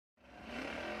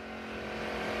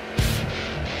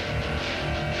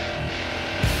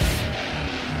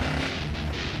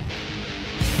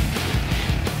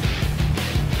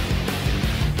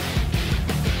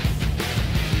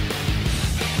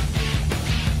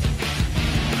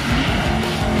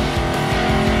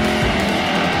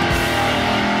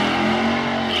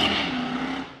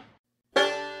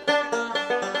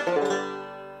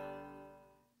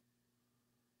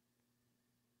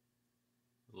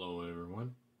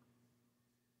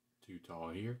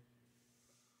Utah here.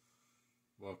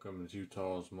 Welcome to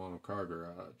Utah's Monocar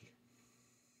Garage.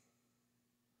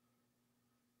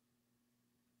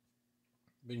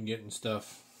 Been getting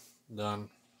stuff done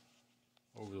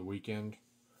over the weekend.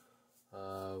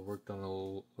 Worked a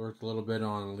little bit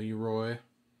on Leroy.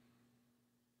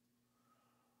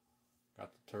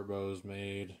 Got the turbos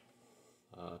made.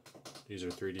 These are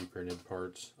 3D printed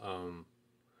parts.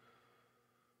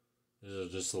 This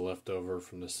is just a leftover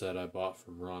from the set I bought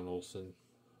from Ron Olson.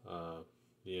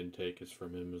 The intake is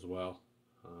from him as well.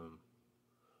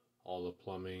 All the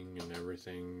plumbing and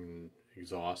everything and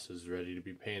exhaust is ready to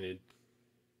be painted.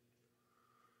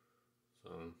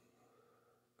 So,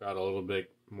 got a little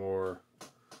bit more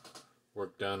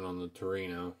work done on the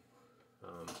Torino.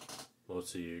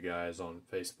 Most of you guys on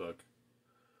Facebook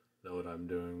know what I'm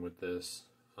doing with this.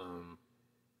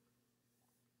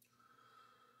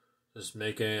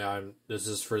 This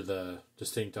is for the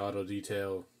Distinct Auto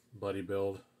Detail Buddy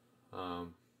build.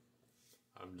 I'm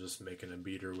just making a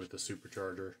beater with a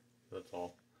supercharger. That's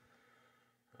all.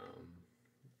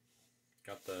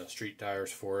 Got the street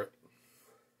tires for it.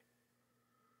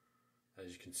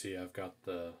 As you can see, I've got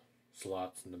the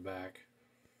slots in the back.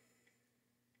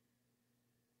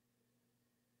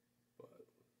 But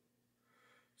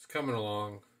it's coming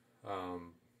along.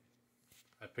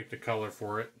 I picked a color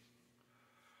for it.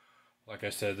 Like I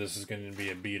said, this is going to be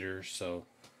a beater, so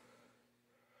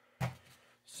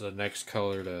it's the next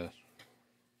color to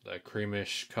that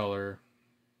creamish color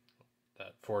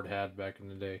that Ford had back in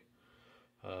the day.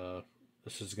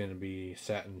 This is going to be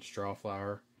Satin Straw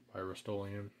Flower by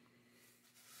Rust-Oleum.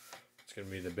 It's going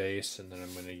to be the base, and then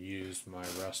I'm going to use my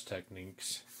rust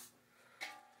techniques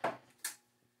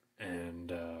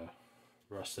and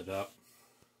rust it up.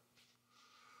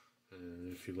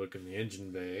 And if you look in the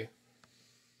engine bay,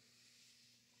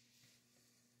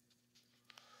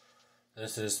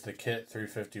 this is the kit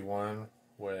 351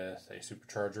 with a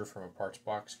supercharger from a parts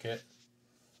box kit.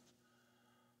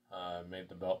 I made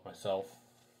the belt myself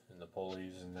and the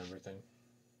pulleys and everything.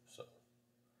 So,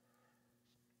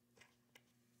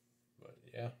 but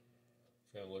yeah,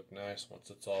 it's gonna look nice once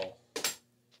it's all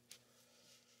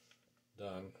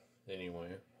done. Anyway,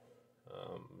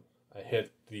 I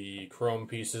hit the chrome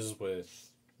pieces with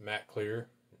matte clear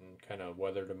and kind of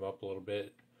weathered them up a little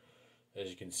bit. As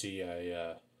you can see,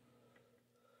 I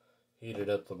heated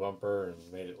up the bumper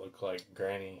and made it look like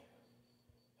Granny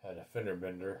had a fender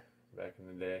bender back in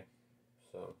the day.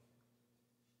 So,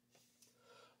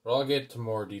 but I'll get to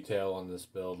more detail on this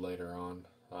build later on.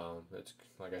 It's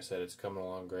like I said, it's coming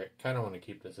along great. Kind of want to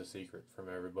keep this a secret from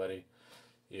everybody,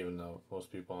 even though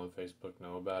most people on Facebook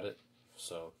know about it.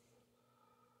 So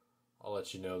I'll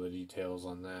let you know the details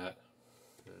on that.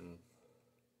 And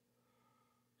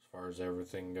as far as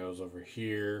everything goes over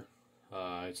here,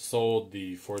 I sold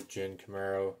the 4th gen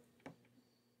Camaro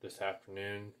this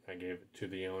afternoon. I gave it to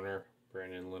the owner,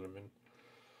 Brandon Linneman.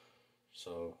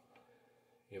 So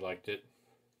he liked it.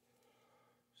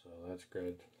 So that's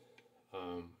good.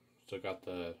 Still got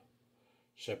the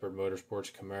Shepherd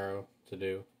Motorsports Camaro to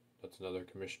do. That's another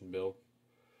commission build.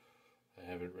 I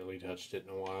haven't really touched it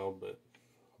in a while, but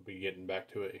I'll be getting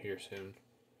back to it here soon.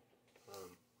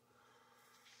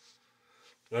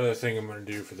 Another thing I'm going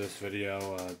to do for this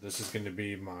video, this is going to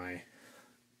be my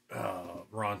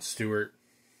Ron Stewart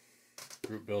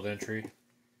group build entry.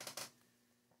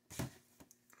 I'm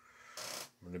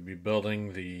going to be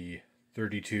building the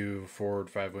 32 Ford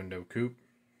 5-window coupe.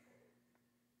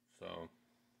 So,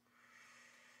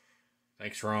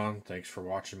 thanks Ron, thanks for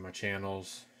watching my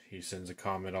channels. He sends a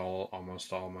comment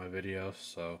almost all my videos,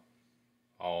 so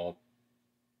I'll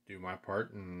do my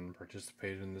part and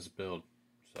participate in this build.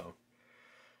 So,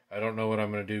 I don't know what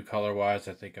I'm going to do color-wise.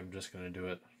 I think I'm just going to do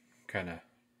it kind of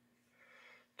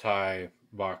tie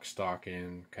box stock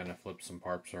in, kind of flip some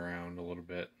parts around a little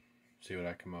bit, see what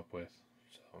I come up with.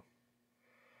 So,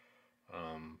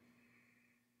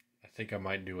 I think I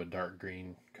might do a dark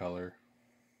green color.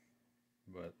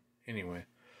 But anyway,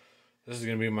 this is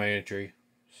going to be my entry.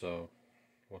 So,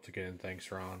 once again, thanks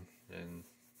Ron, and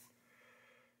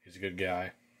he's a good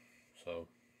guy. So,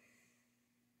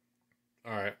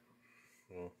 alright.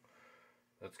 Well,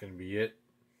 that's going to be it.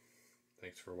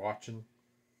 Thanks for watching.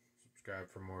 Subscribe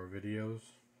for more videos.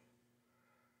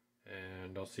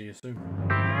 And I'll see you soon.